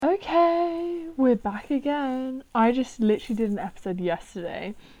We're back again. I just literally did an episode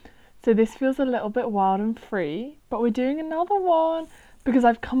yesterday, so this feels a little bit wild and free, but we're doing another one because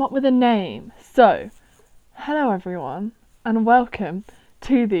I've come up with a name. So, hello everyone, and welcome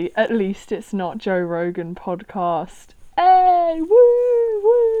to the At Least It's Not Joe Rogan podcast. Hey, woo,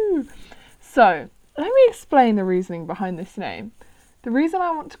 woo! So, let me explain the reasoning behind this name. The reason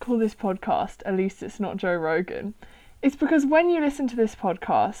I want to call this podcast At Least It's Not Joe Rogan is because when you listen to this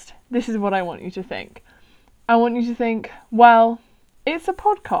podcast, this is what I want you to think. I want you to think, well, it's a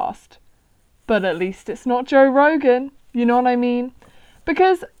podcast, but at least it's not Joe Rogan. You know what I mean?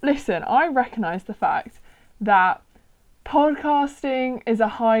 Because, listen, I recognise the fact that podcasting is a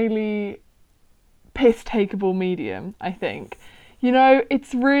highly piss-takeable medium, I think. You know,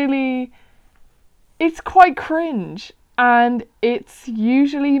 it's quite cringe. And it's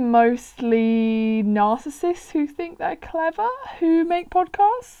usually mostly narcissists who think they're clever who make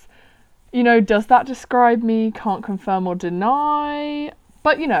podcasts. You know, does that describe me? Can't confirm or deny.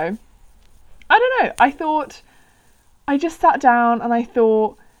 But, you know, I don't know. I just sat down and I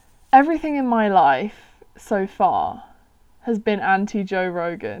thought everything in my life so far has been anti-Joe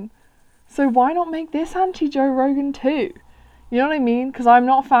Rogan. So why not make this anti-Joe Rogan too? You know what I mean? Because I'm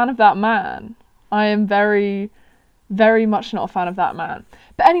not a fan of that man. I am very much not a fan of that man.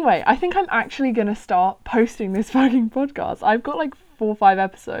 But anyway, I think I'm actually going to start posting this fucking podcast. I've got like 4 or 5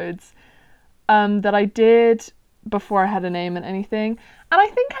 episodes that I did before I had a name and anything. And I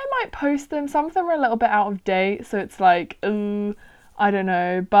think I might post them. Some of them are a little bit out of date, so it's like, ooh, I don't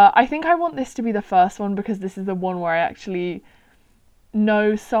know. But I think I want this to be the first one because this is the one where I actually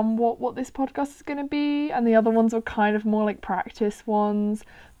know somewhat what this podcast is going to be, and the other ones are kind of more like practice ones,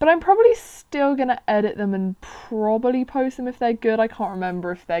 but I'm probably still going to edit them and probably post them if they're good. I can't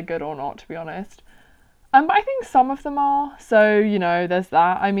remember if they're good or not, to be honest, but I think some of them are, so you know, there's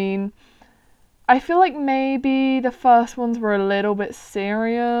that. I mean, I feel like maybe the first ones were a little bit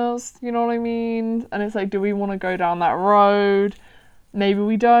serious, you know what I mean, and it's like, do we want to go down that road? Maybe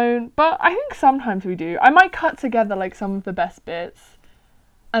we don't, but I think sometimes we do. I might cut together like some of the best bits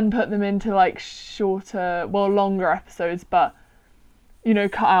and put them into like longer episodes, but you know,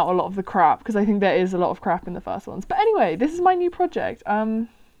 cut out a lot of the crap because I think there is a lot of crap in the first ones. But anyway, this is my new project. There's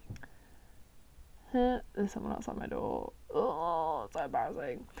someone outside my door. Oh, so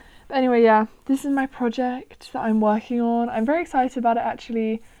embarrassing. But anyway, yeah, this is my project that I'm working on. I'm very excited about it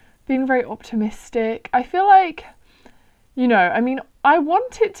actually, being very optimistic. I feel like, you know, I mean, I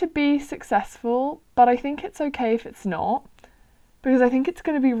want it to be successful, but I think it's okay if it's not, because I think it's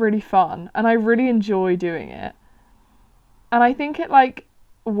going to be really fun and I really enjoy doing it. And I think it like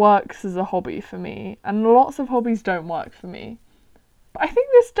works as a hobby for me, and lots of hobbies don't work for me. But I think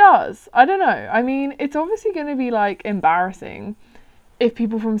this does. I don't know. I mean, it's obviously going to be like embarrassing if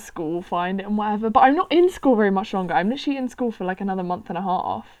people from school find it and whatever, but I'm not in school very much longer. I'm literally in school for like another month and a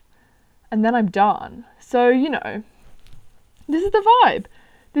half and then I'm done. So, you know, this is the vibe.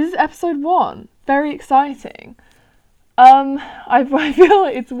 This is episode 1. Very exciting. I feel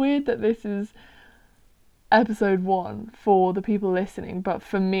like it's weird that this is episode 1 for the people listening, but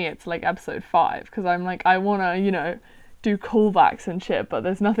for me it's like episode 5 because I'm like, I want to, you know, do callbacks and shit, but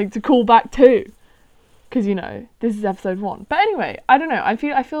there's nothing to call back to because, you know, this is episode 1. But anyway, I don't know. I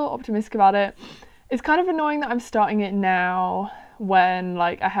feel optimistic about it. It's kind of annoying that I'm starting it now when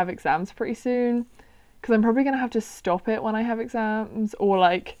like I have exams pretty soon, because I'm probably going to have to stop it when I have exams, or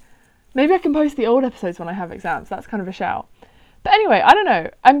like maybe I can post the old episodes when I have exams. That's kind of a shout. But anyway, I don't know.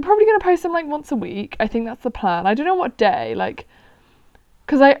 I'm probably going to post them like once a week. I think that's the plan. I don't know what day, like,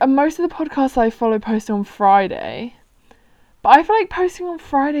 because most of the podcasts I follow post on Friday. But I feel like posting on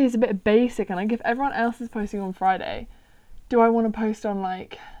Friday is a bit basic, and like if everyone else is posting on Friday, do I want to post on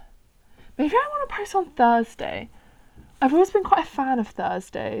like, maybe I want to post on Thursday. I've always been quite a fan of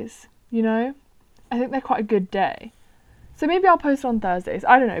Thursdays, you know? I think they're quite a good day. So maybe I'll post on Thursdays.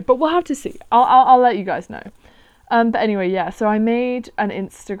 I don't know, but we'll have to see. I'll let you guys know. But anyway, yeah, so I made an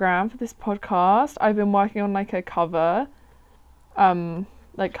Instagram for this podcast. I've been working on like a cover,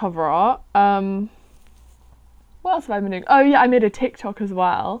 like cover art. What else have I been doing? Oh yeah, I made a TikTok as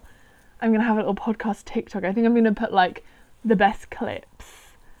well. I'm going to have a little podcast TikTok. I think I'm going to put like the best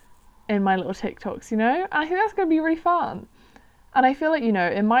clips in my little TikToks, you know? And I think that's going to be really fun. And I feel like, you know,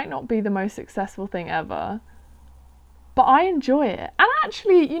 it might not be the most successful thing ever, but I enjoy it. And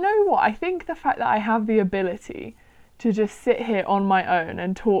actually, you know what? I think the fact that I have the ability to just sit here on my own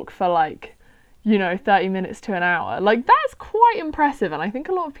and talk for like, you know, 30 minutes to an hour, like that's quite impressive. And I think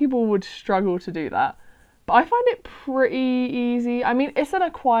a lot of people would struggle to do that. But I find it pretty easy. I mean, it's an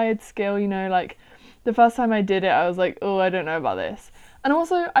acquired skill, you know, like the first time I did it, I was like, oh, I don't know about this. And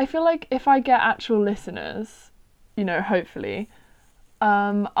also, I feel like if I get actual listeners, you know, hopefully,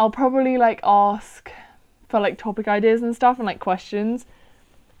 I'll probably like ask for like topic ideas and stuff and like questions.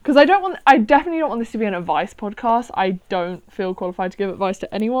 Because I definitely don't want this to be an advice podcast. I don't feel qualified to give advice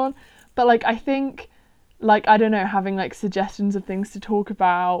to anyone. But like, I think, like, I don't know, having like suggestions of things to talk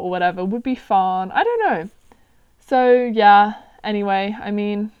about or whatever would be fun. I don't know. So yeah, anyway, I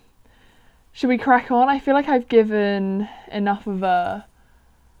mean, should we crack on? I feel like I've given enough of a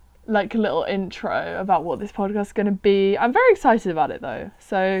like little intro about what this podcast is going to be. I'm very excited about it though.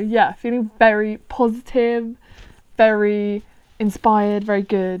 So yeah, feeling very positive, very inspired, very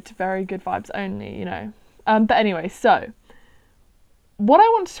good vibes only, you know. But anyway, so what I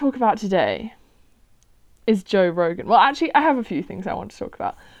want to talk about today is Joe Rogan. Well, actually, I have a few things I want to talk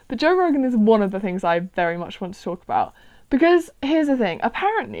about, but Joe Rogan is one of the things I very much want to talk about. Because here's the thing,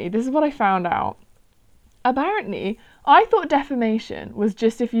 apparently, this is what I found out. Apparently, I thought defamation was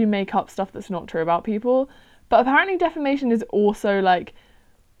just if you make up stuff that's not true about people, but apparently defamation is also like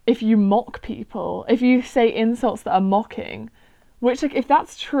if you mock people, if you say insults that are mocking, which, like, if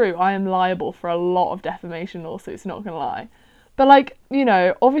that's true, I am liable for a lot of defamation lawsuits, not gonna lie. But, like, you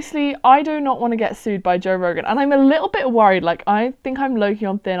know, obviously, I do not want to get sued by Joe Rogan. And I'm a little bit worried, like, I think I'm low-key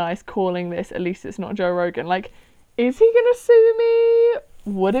on thin ice calling this, at least it's not Joe Rogan. Like, is he gonna sue me?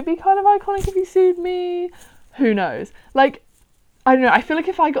 Would it be kind of iconic if he sued me? Who knows? Like, I don't know, I feel like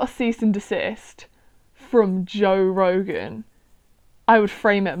if I got a cease and desist from Joe Rogan, I would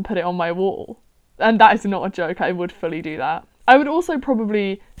frame it and put it on my wall. And that is not a joke, I would fully do that. I would also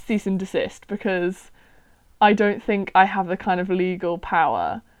probably cease and desist because I don't think I have the kind of legal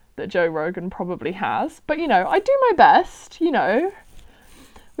power that Joe Rogan probably has. But, you know, I do my best, you know.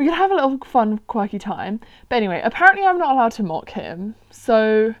 We could have a little fun, quirky time. But anyway, apparently I'm not allowed to mock him.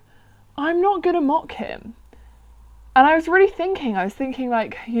 So I'm not going to mock him. And I was thinking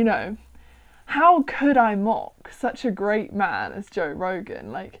like, you know, how could I mock such a great man as Joe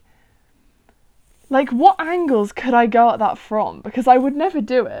Rogan? Like, what angles could I go at that from? Because I would never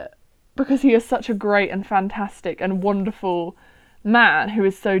do it. Because he is such a great and fantastic and wonderful man who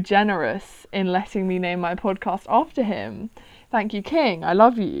is so generous in letting me name my podcast after him. Thank you, King. I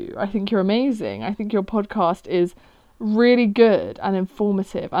love you. I think you're amazing. I think your podcast is really good and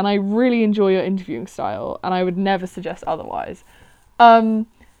informative. And I really enjoy your interviewing style. And I would never suggest otherwise.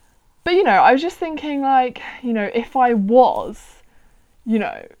 But, you know, I was just thinking, like, you know, if I was, you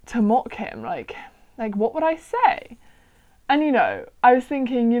know, to mock him, like what would I say? And, you know, I was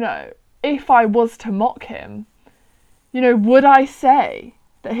thinking, you know, if I was to mock him, you know, would I say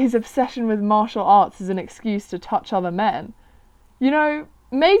that his obsession with martial arts is an excuse to touch other men? You know,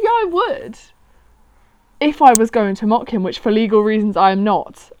 maybe I would. If I was going to mock him, which for legal reasons I am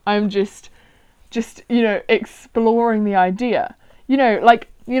not. I'm just, you know, exploring the idea. You know, like,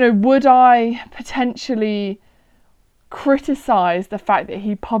 you know, would I potentially criticise the fact that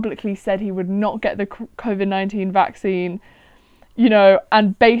he publicly said he would not get the COVID-19 vaccine, you know,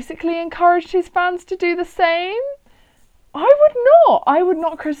 and basically encouraged his fans to do the same? I would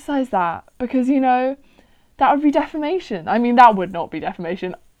not criticise that because, you know, that would be defamation. I mean, that would not be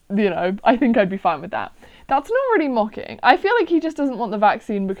defamation, you know, I think I'd be fine with that. That's not really mocking. I feel like he just doesn't want the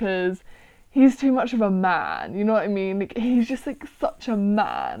vaccine because he's too much of a man, you know what I mean? Like, he's just, like, such a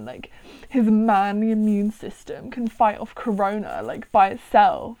man. Like, his manly immune system can fight off corona, like, by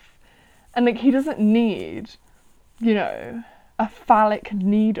itself. And, like, he doesn't need, you know, a phallic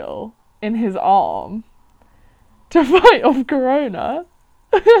needle in his arm to fight off corona.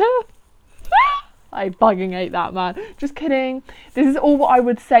 I bugging hate that man. Just kidding. This is all what I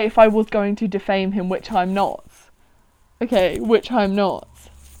would say if I was going to defame him, which I'm not. Okay, which I'm not.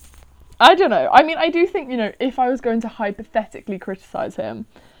 I don't know. I mean, I do think, you know, if I was going to hypothetically criticise him,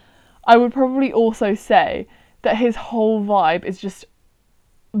 I would probably also say that his whole vibe is just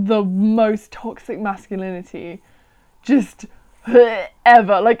the most toxic masculinity just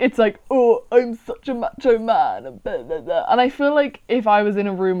ever. Like, it's like, oh, I'm such a macho man, and blah, blah, blah. And I feel like if I was in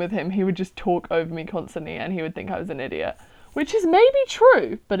a room with him, he would just talk over me constantly and he would think I was an idiot. Which is maybe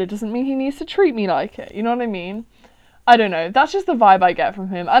true, but it doesn't mean he needs to treat me like it. You know what I mean? I don't know, that's just the vibe I get from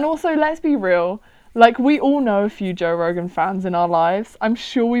him. And also, let's be real, like, we all know a few Joe Rogan fans in our lives. I'm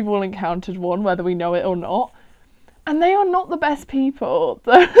sure we've all encountered one, whether we know it or not. And they are not the best people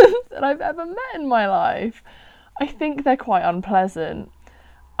that I've ever met in my life. I think they're quite unpleasant.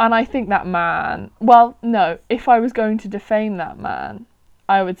 And I think that man, well, no, if I was going to defame that man,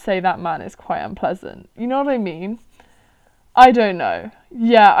 I would say that man is quite unpleasant. You know what I mean? I don't know.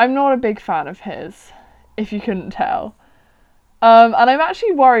 Yeah, I'm not a big fan of his, if you couldn't tell. And I'm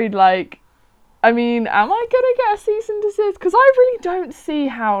actually worried, like, I mean, am I gonna get a cease and desist? Because I really don't see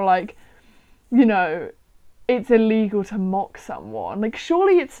how, like, you know, it's illegal to mock someone. Like,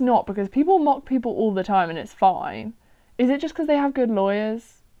 surely it's not, because people mock people all the time and it's fine. Is it just because they have good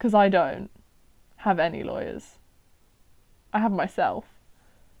lawyers? Because I don't have any lawyers. I have myself.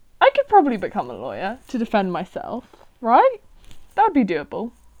 I could probably become a lawyer to defend myself, right? That would be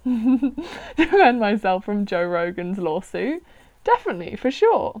doable. Defend myself from Joe Rogan's lawsuit. Definitely, for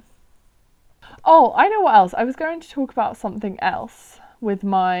sure. Oh, I know what else. I was going to talk about something else with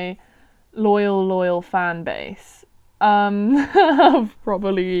my loyal fan base.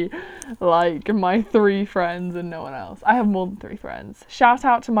 Probably like my 3 friends and no one else. I have more than 3 friends. Shout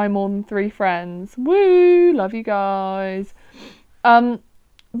out to my more than 3 friends. Woo! Love you guys.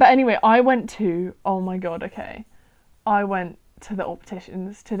 But anyway, I went to, oh my god, okay. I went to the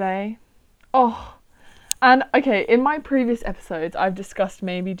opticians today. Oh, and okay, in my previous episodes, I've discussed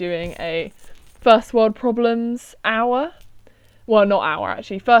maybe doing a first world problems hour. Well, not hour,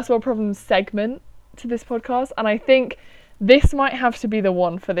 actually. First world problems segment to this podcast. And I think this might have to be the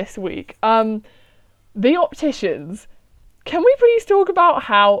one for this week. The opticians. Can we please talk about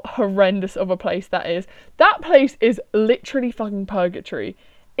how horrendous of a place that is? That place is literally fucking purgatory.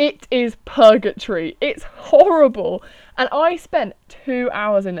 It is purgatory. It's horrible. And I spent 2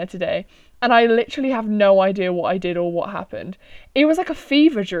 hours in there today, and I literally have no idea what I did or what happened. It was like a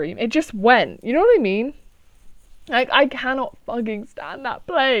fever dream. It just went. You know what I mean? Like, I cannot fucking stand that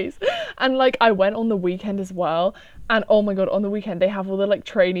place. And, like, I went on the weekend as well. And, oh my god, on the weekend, they have all the, like,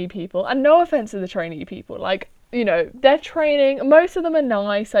 trainee people. And no offense to the trainee people. Like, you know, they're training. Most of them are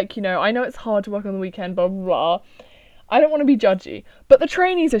nice. Like, you know, I know it's hard to work on the weekend, blah, blah, blah. I don't want to be judgy. But the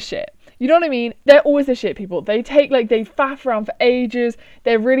trainees are shit. You know what I mean? They're always the shit people. They take, like, they faff around for ages.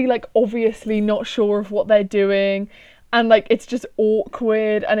 They're really, like, obviously not sure of what they're doing. And, like, it's just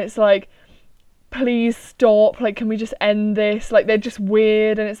awkward. And it's like, please stop. Like, can we just end this? Like, they're just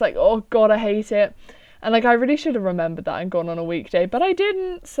weird. And it's like, oh, God, I hate it. And, like, I really should have remembered that and gone on a weekday. But I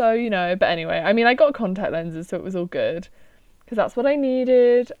didn't. So, you know. But anyway, I mean, I got contact lenses, so it was all good. Because that's what I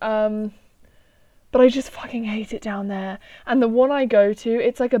needed. But I just fucking hate it down there. And the one I go to,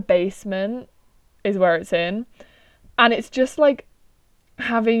 it's like a basement is where it's in. And it's just like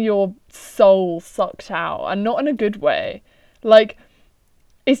having your soul sucked out, and not in a good way. Like,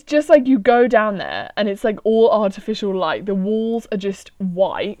 it's just like you go down there and it's like all artificial light. The walls are just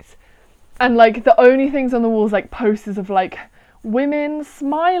white. And like the only things on the walls, like posters of like women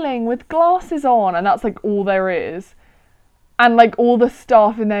smiling with glasses on. And that's like all there is. And, like, all the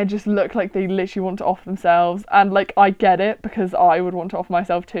staff in there just look like they literally want to off themselves. And, like, I get it, because I would want to off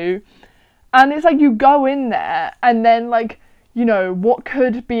myself too. And it's like you go in there and then, like, you know, what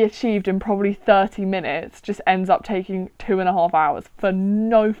could be achieved in probably 30 minutes just ends up taking 2.5 hours for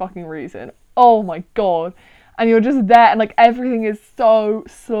no fucking reason. Oh, my God. And you're just there and, like, everything is so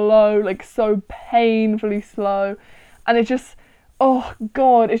slow, like, so painfully slow. And it's just, oh,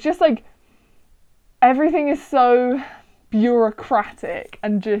 God. It's just, like, everything is so bureaucratic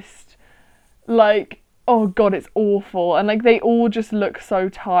and just like, oh god, it's awful. And like they all just look so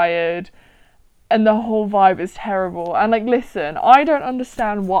tired and the whole vibe is terrible. And like, listen, I don't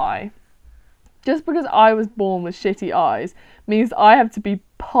understand why just because I was born with shitty eyes means I have to be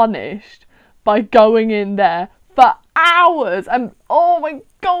punished by going in there for hours. And oh my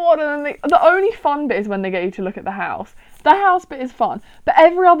god, and then the only fun bit is when they get you to look at the house. The house bit is fun, but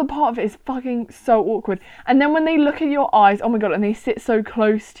every other part of it is fucking so awkward. And then when they look at your eyes, oh my god, and they sit so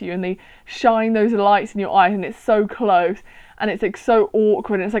close to you and they shine those lights in your eyes and it's so close and it's like so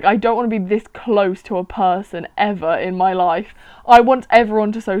awkward. And it's like, I don't want to be this close to a person ever in my life. I want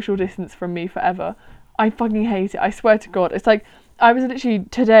everyone to social distance from me forever. I fucking hate it. I swear to God. It's like, I was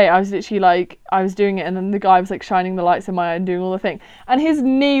literally like, I was doing it and then the guy was like shining the lights in my eye and doing all the thing. And his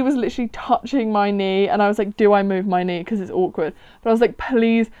knee was literally touching my knee and I was like, do I move my knee? Because it's awkward. But I was like,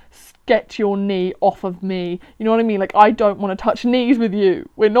 please get your knee off of me. You know what I mean? Like, I don't want to touch knees with you.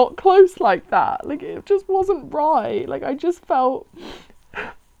 We're not close like that. Like, it just wasn't right. Like, I just felt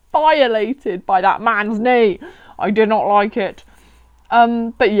violated by that man's knee. I did not like it.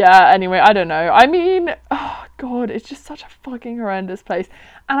 But yeah, anyway, I don't know. I mean, oh god, it's just such a fucking horrendous place.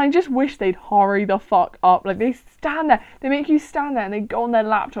 And I just wish they'd hurry the fuck up. Like, they stand there, they make you stand there and they go on their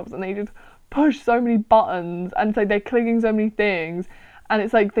laptops and they just push so many buttons and it's like they're clicking so many things. And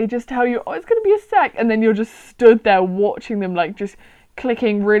it's like, they just tell you, oh, it's gonna be a sec. And then you're just stood there watching them, like, just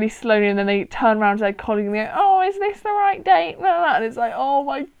clicking really slowly, and then they turn around to their colleague and they go, oh, is this the right date? And it's like, oh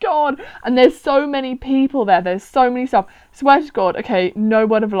my god. And there's so many people there, there's so many staff. Swear to God, okay, no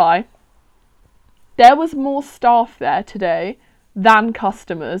word of lie, there was more staff there today than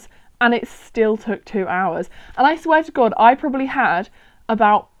customers, and it still took 2 hours. And I swear to God, I probably had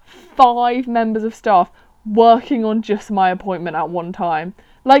about 5 members of staff working on just my appointment at one time.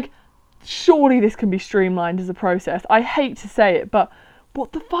 Like, surely this can be streamlined as a process. I hate to say it, but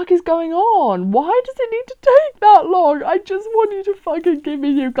what the fuck is going on? Why does it need to take that long? I just want you to fucking give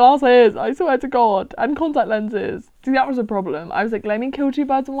me new glasses, I swear to God, and contact lenses. See, that was a problem. I was like, let me kill 2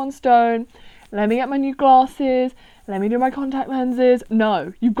 birds with 1 stone. Let me get my new glasses. Let me do my contact lenses.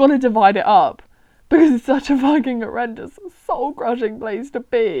 No, you've got to divide it up. Because it's such a fucking horrendous, soul-crushing place to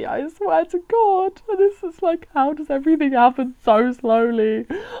be. I swear to God. And it's just like, how does everything happen so slowly?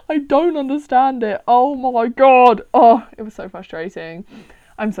 I don't understand it. Oh my God. Oh, it was so frustrating.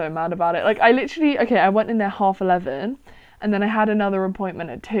 I'm so mad about it. Like, I literally, okay, I went in there 11:30. And then I had another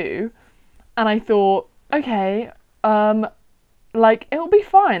appointment at 2. And I thought, okay, like, it'll be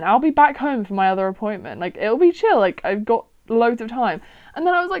fine. I'll be back home for my other appointment. Like, it'll be chill. Like, I've got loads of time. And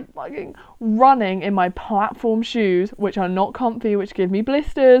then I was like fucking running in my platform shoes, which are not comfy, which give me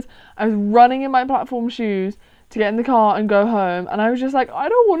blisters. I was running in my platform shoes to get in the car and go home. And I was just like, I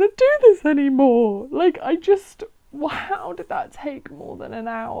don't want to do this anymore. Like, how did that take more than an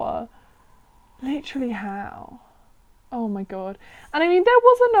hour? Literally, how? Oh my God. And I mean, there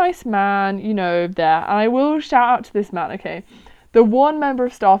was a nice man, you know, there. And I will shout out to this man, okay? The one member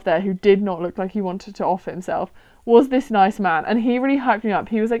of staff there who did not look like he wanted to off himself was this nice man, and he really hyped me up.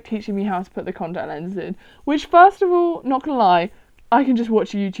 He was like teaching me how to put the contact lenses in, which, first of all, not gonna lie, I can just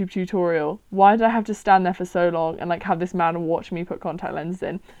watch a YouTube tutorial. Why did I have to stand there for so long and like have this man watch me put contact lenses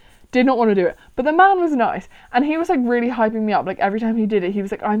in? Did not want to do it. But the man was nice, and he was like really hyping me up. Like, every time he did it, he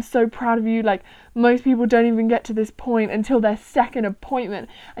was like, I'm so proud of you. Like, most people don't even get to this point until their second appointment,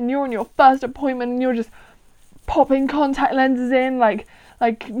 and you're on your first appointment and you're just popping contact lenses in like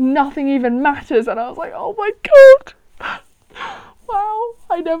nothing even matters. And I was like, oh my God, wow,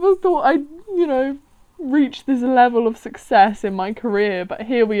 I never thought I'd, you know, reach this level of success in my career, but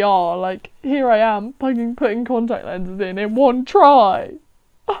here we are. Like, here I am fucking putting contact lenses in one try.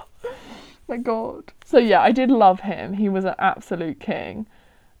 Oh my God. So yeah, I did love him. He was an absolute king,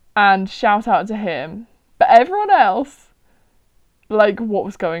 and shout out to him. But everyone else, like, what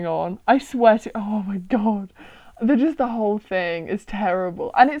was going on? I swear to, oh my God, the whole thing is terrible.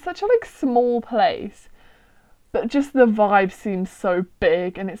 And it's such a like small place, but just the vibe seems so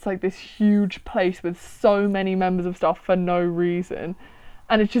big, and it's like this huge place with so many members of staff for no reason,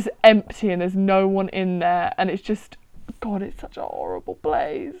 and it's just empty and there's no one in there, and it's just, God, it's such a horrible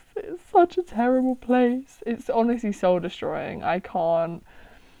place. It's such a terrible place. It's honestly soul destroying. I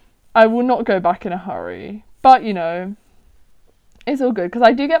will not go back in a hurry, but you know, it's all good, because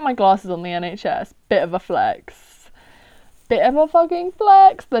I do get my glasses on the NHS. Bit of a flex. Bit of a fucking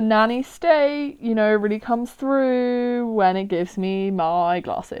flex. The nanny state, you know, really comes through when it gives me my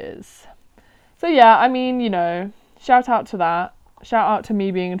glasses. So yeah, I mean, you know, shout out to that. Shout out to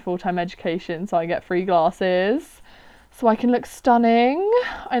me being in full-time education, so I get free glasses, so I can look stunning.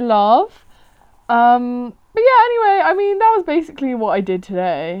 I love. But yeah, anyway, I mean, that was basically what I did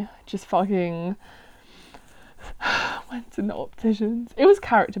today. Just fucking went to the opticians. It was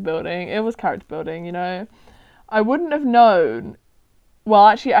character building, you know. I wouldn't have known. Well,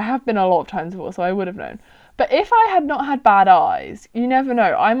 actually, I have been a lot of times before, so I would have known. But if I had not had bad eyes, you never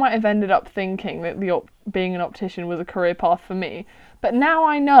know. I might have ended up thinking that being an optician was a career path for me. But now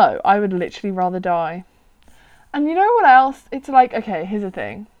I know I would literally rather die. And you know what else? It's like, okay, here's the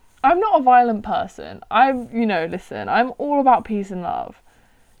thing. I'm not a violent person. You know, listen, I'm all about peace and love.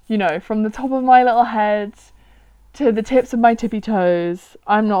 You know, from the top of my little head to the tips of my tippy toes,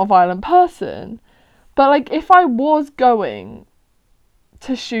 I'm not a violent person. But like, if I was going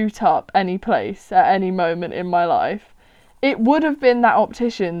to shoot up any place at any moment in my life, it would have been that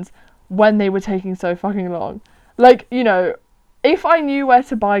opticians when they were taking so fucking long. Like, you know, if I knew where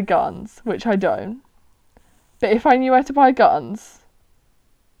to buy guns, which I don't, but if I knew where to buy guns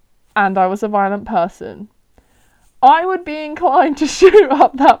and I was a violent person, I would be inclined to shoot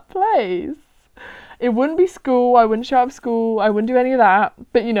up that place. It wouldn't be school, I wouldn't shoot up school, I wouldn't do any of that,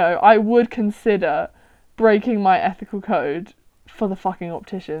 but you know, I would consider breaking my ethical code for the fucking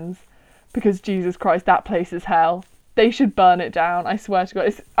opticians, because Jesus Christ, that place is hell. They should burn it down, I swear to God.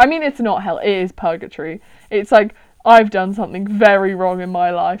 It's not hell, it is purgatory. It's like, I've done something very wrong in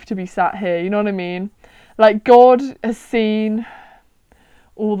my life to be sat here, you know what I mean? Like, God has seen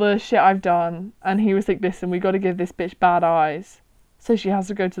all the shit I've done, and he was like, listen, we got to give this bitch bad eyes, so she has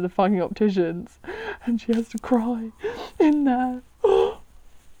to go to the fucking opticians, and she has to cry in there.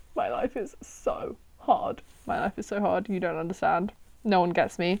 My life is so hard. My life is so hard. You don't understand. No one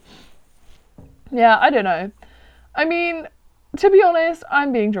gets me. Yeah, I don't know. I mean, to be honest,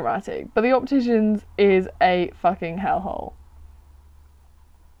 I'm being dramatic, but the Opticians is a fucking hellhole.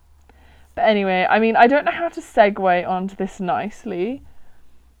 But anyway, I mean, I don't know how to segue onto this nicely,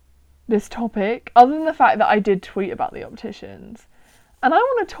 this topic, other than the fact that I did tweet about the Opticians. And I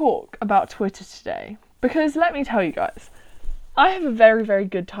want to talk about Twitter today, because let me tell you guys, I have a very, very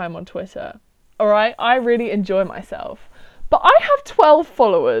good time on Twitter. Alright, I really enjoy myself. But I have 12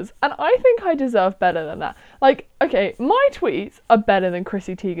 followers, and I think I deserve better than that. Like, okay, my tweets are better than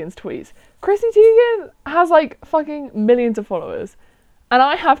Chrissy Teigen's tweets. Chrissy Teigen has like fucking millions of followers, and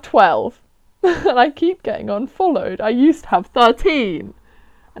I have 12. And I keep getting unfollowed. I used to have 13,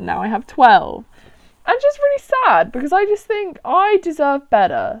 and now I have 12. And just really sad, because I just think I deserve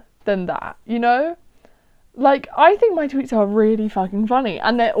better than that, you know? Like, I think my tweets are really fucking funny,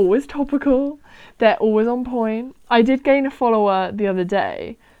 and they're always topical, they're always on point. I did gain a follower the other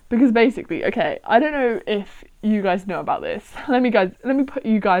day, because basically, okay, I don't know if you guys know about this. Let me put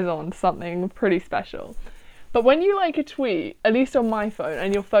you guys on something pretty special. But when you like a tweet, at least on my phone,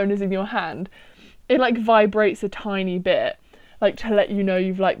 and your phone is in your hand, it like vibrates a tiny bit, like to let you know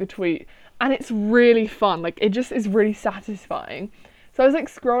you've liked the tweet. And it's really fun, like it just is really satisfying. So I was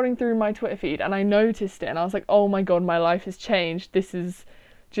like scrolling through my Twitter feed and I noticed it and I was like, oh my god, my life has changed. This has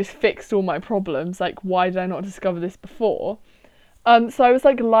just fixed all my problems. Like, why did I not discover this before? So I was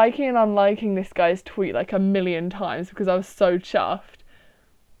like liking and unliking this guy's tweet like a million times because I was so chuffed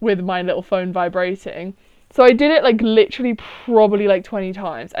with my little phone vibrating. So I did it like literally probably like 20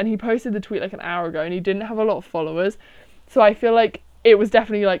 times, and he posted the tweet like an hour ago and he didn't have a lot of followers. So I feel like it was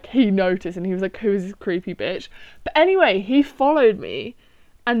definitely like he noticed and he was like, who is this creepy bitch? But anyway, he followed me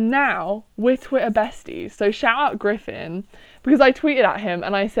and now we're Twitter besties. So shout out Griffin, because I tweeted at him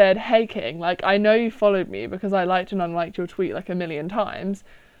and I said, hey King, like I know you followed me because I liked and unliked your tweet like a million times,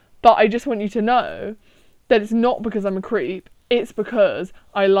 but I just want you to know that it's not because I'm a creep, it's because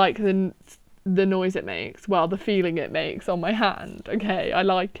I like the noise it makes, well, the feeling it makes on my hand, okay? I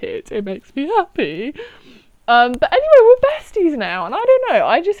like it, it makes me happy. But anyway, we're besties now, and I don't know,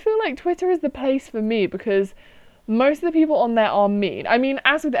 I just feel like Twitter is the place for me because most of the people on there are mean. I mean,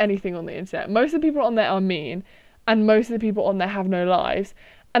 as with anything on the internet, most of the people on there are mean, and most of the people on there have no lives,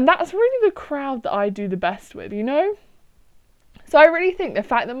 and that's really the crowd that I do the best with, you know? So I really think the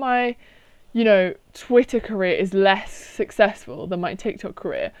fact that my, you know, Twitter career is less successful than my TikTok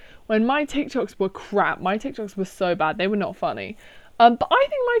career, when my TikToks were crap, my TikToks were so bad, they were not funny. But I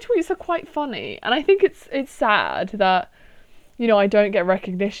think my tweets are quite funny, and I think it's sad that, you know, I don't get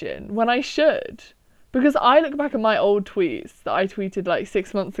recognition when I should. Because I look back at my old tweets that I tweeted like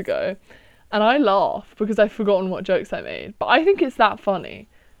 6 months ago, and I laugh because I've forgotten what jokes I made. But I think it's that funny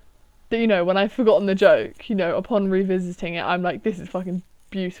that, you know, when I've forgotten the joke, you know, upon revisiting it, I'm like, this is fucking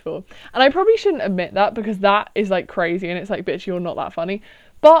beautiful. And I probably shouldn't admit that because that is like crazy, and it's like, bitch, you're not that funny.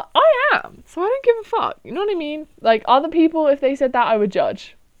 But I am, so I don't give a fuck, you know what I mean? Like, other people, if they said that, I would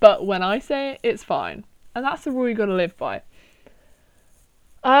judge. But when I say it, it's fine. And that's the rule you gotta live by.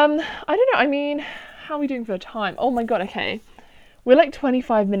 I don't know, I mean, how are we doing for time? Oh my god, okay. We're like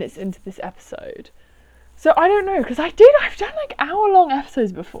 25 minutes into this episode. So I don't know, because I've done like hour-long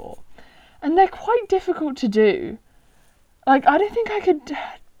episodes before. And they're quite difficult to do. Like, I don't think I could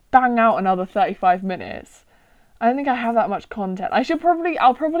bang out another 35 minutes. I don't think I have that much content.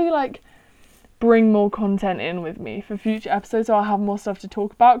 I'll probably like bring more content in with me for future episodes, so I'll have more stuff to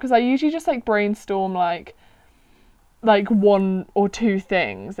talk about, because I usually just like brainstorm like one or two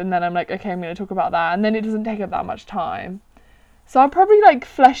things, and then I'm like, okay, I'm going to talk about that, and then it doesn't take up that much time. So I'll probably like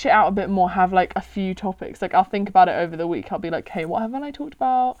flesh it out a bit more, have like a few topics, like I'll think about it over the week. I'll be like, hey, what haven't I talked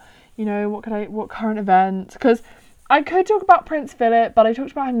about? You know, what current events? Because I could talk about Prince Philip, but I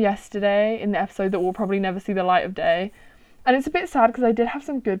talked about him yesterday in the episode that will probably never see the light of day. And it's a bit sad because I did have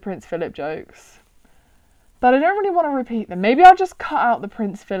some good Prince Philip jokes, but I don't really want to repeat them. Maybe I'll just cut out the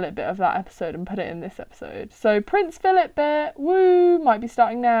Prince Philip bit of that episode and put it in this episode. So Prince Philip bit, woo, might be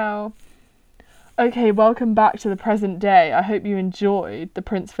starting now. Okay, welcome back to the present day. I hope you enjoyed the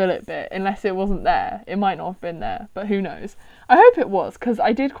Prince Philip bit, unless it wasn't there. It might not have been there, but who knows. I hope it was, because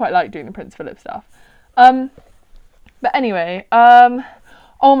I did quite like doing the Prince Philip stuff. But anyway,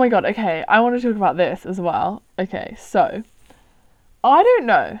 oh my god, okay, I want to talk about this as well. Okay, so, I don't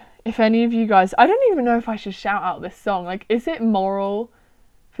know if any of you guys, I don't even know if I should shout out this song. Like, is it moral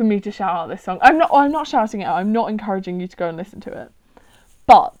for me to shout out this song? I'm not shouting it out, I'm not encouraging you to go and listen to it.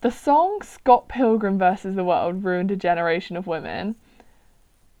 But the song Scott Pilgrim vs. the World ruined a generation of women.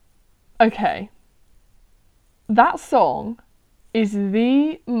 Okay, that song is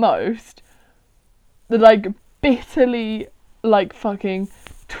the most, like, bitterly, like, fucking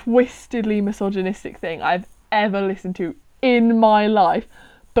twistedly misogynistic thing I've ever listened to in my life.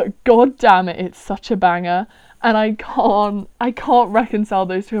 But god damn it, it's such a banger. And I can't reconcile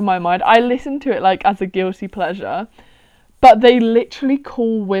those two in my mind. I listen to it like as a guilty pleasure, but they literally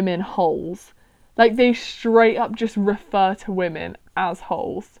call women holes. Like, they straight up just refer to women as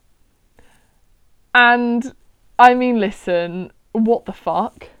holes. And I mean, listen, what the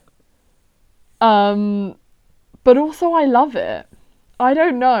fuck? But also I love it. I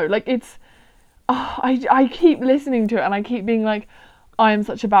don't know, like, it's I keep listening to it and I keep being like, I am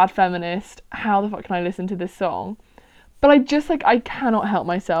such a bad feminist. How the fuck can I listen to this song? But I just, like, I cannot help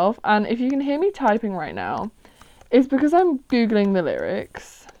myself. And if you can hear me typing right now, it's because I'm Googling the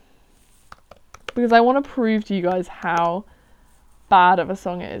lyrics. Because I want to prove to you guys how bad of a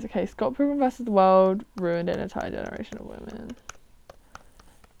song it is. Okay, Scott Pilgrim vs. the World ruined an entire generation of women.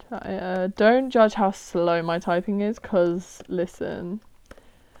 Don't judge how slow my typing is, because, listen,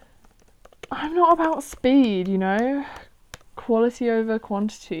 I'm not about speed, you know? Quality over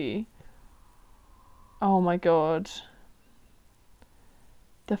quantity. Oh my god.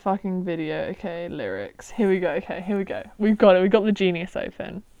 The fucking video. Okay, lyrics. Here we go. Okay, here we go. We've got it. We've got the Genius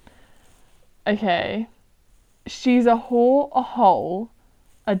open. Okay. She's a whore, a hole,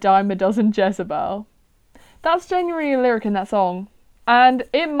 a dime a dozen Jezebel. That's genuinely a lyric in that song. And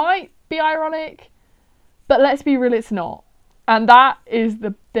it might be ironic, but let's be real, it's not. And that is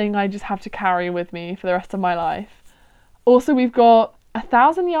the thing I just have to carry with me for the rest of my life. Also, we've got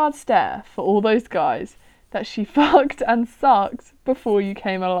 1,000-yard stare for all those guys that she fucked and sucked before you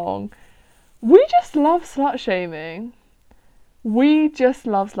came along. We just love slut shaming. We just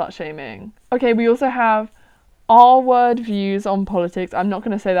love slut shaming. Okay, we also have our word views on politics. I'm not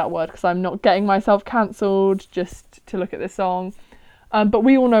going to say that word because I'm not getting myself cancelled just to look at this song. But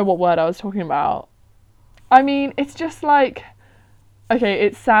we all know what word I was talking about. I mean, it's just like, okay,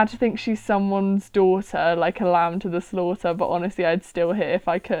 it's sad to think she's someone's daughter, like a lamb to the slaughter, but honestly, I'd still hit if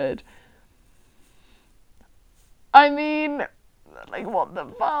I could. I mean, like, what the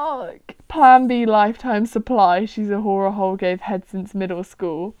fuck? Plan B lifetime supply. She's a whore, hole, gave head since middle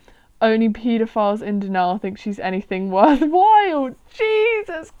school. Only paedophiles in denial think she's anything worthwhile.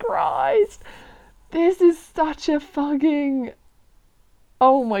 Jesus Christ. This is such a fucking...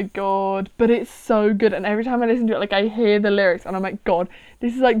 Oh my god, but it's so good, and every time I listen to it, like, I hear the lyrics and I'm like, god,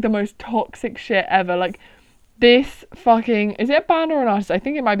 this is like the most toxic shit ever. Like, this fucking, is it a band or an artist? I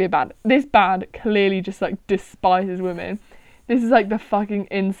think it might be a band. This band clearly just, like, despises women. This is like the fucking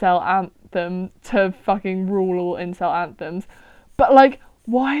incel anthem to fucking rule all incel anthems. But, like,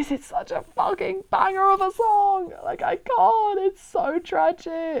 why is it such a fucking banger of a song? Like, I can't, it's so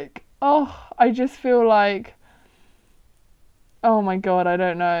tragic. Oh, I just feel like, oh my god, I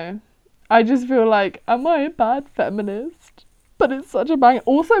don't know. I just feel like, am I a bad feminist? But it's such a bang.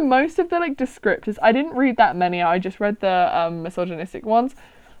 Also, most of the, like, descriptors, I didn't read that many, I just read the misogynistic ones,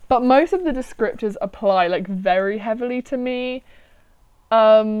 but most of the descriptors apply, like, very heavily to me.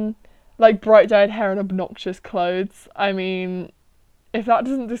 Like, bright-dyed hair and obnoxious clothes. I mean, if that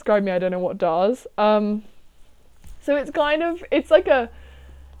doesn't describe me, I don't know what does. So it's kind of, it's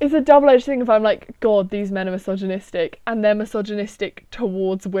a double-edged thing if I'm like, god, these men are misogynistic, and they're misogynistic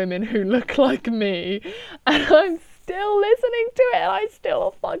towards women who look like me, and I'm still listening to it, and I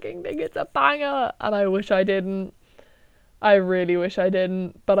still fucking think it's a banger, and I wish I didn't. I really wish I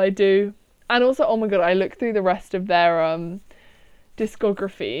didn't, but I do. And also, oh my god, I looked through the rest of their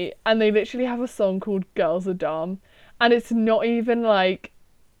discography, and they literally have a song called Girls Are Dumb, and it's not even like,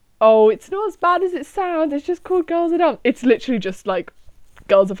 oh, it's not as bad as it sounds, it's just called Girls Are Dumb. It's literally just like,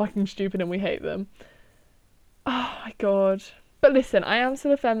 girls are fucking stupid and we hate them. Oh my god. But listen, I am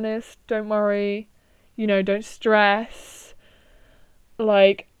still a feminist, don't worry. You know, don't stress.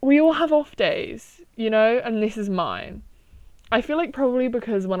 Like, we all have off days, you know, and this is mine. I feel like probably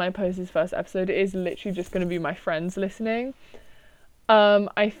because when I post this first episode, it is literally just going to be my friends listening.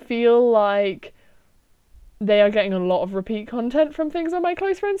 I feel like they are getting a lot of repeat content from things on my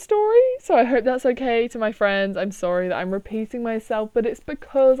close friend's story, so I hope that's okay to my friends. I'm sorry that I'm repeating myself, but it's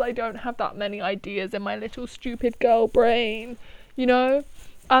because I don't have that many ideas in my little stupid girl brain, you know?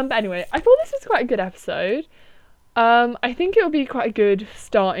 But anyway, I thought this was quite a good episode. I think it'll be quite a good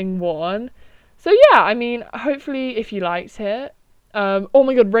starting one. So yeah, I mean, hopefully if you liked it, oh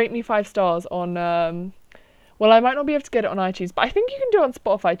my god, rate me 5 stars on, well, I might not be able to get it on iTunes, but I think you can do it on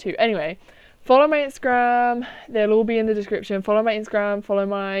Spotify too. Anyway, follow my Instagram, they'll all be in the description. Follow my Instagram, follow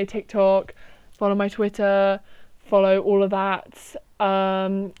my TikTok, follow my Twitter, follow all of that.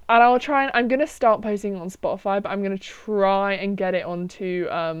 And I'll try and, I'm going to start posting on Spotify, but I'm going to try and get it onto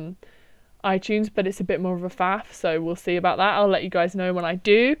iTunes, but it's a bit more of a faff, so we'll see about that. I'll let you guys know when I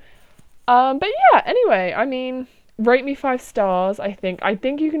do. But yeah, anyway, I mean, rate me 5 stars. I think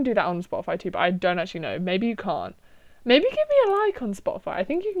you can do that on Spotify too, but I don't actually know. Maybe you can't. Maybe give me a like on Spotify. I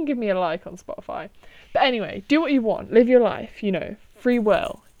think you can give me a like on Spotify. But anyway, do what you want. Live your life, free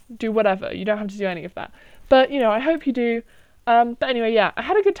will. Do whatever. You don't have to do any of that. But, I hope you do. But anyway, yeah, I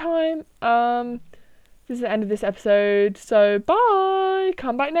had a good time. This is the end of this episode. So, bye.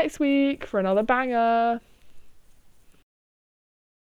 Come back next week for another banger.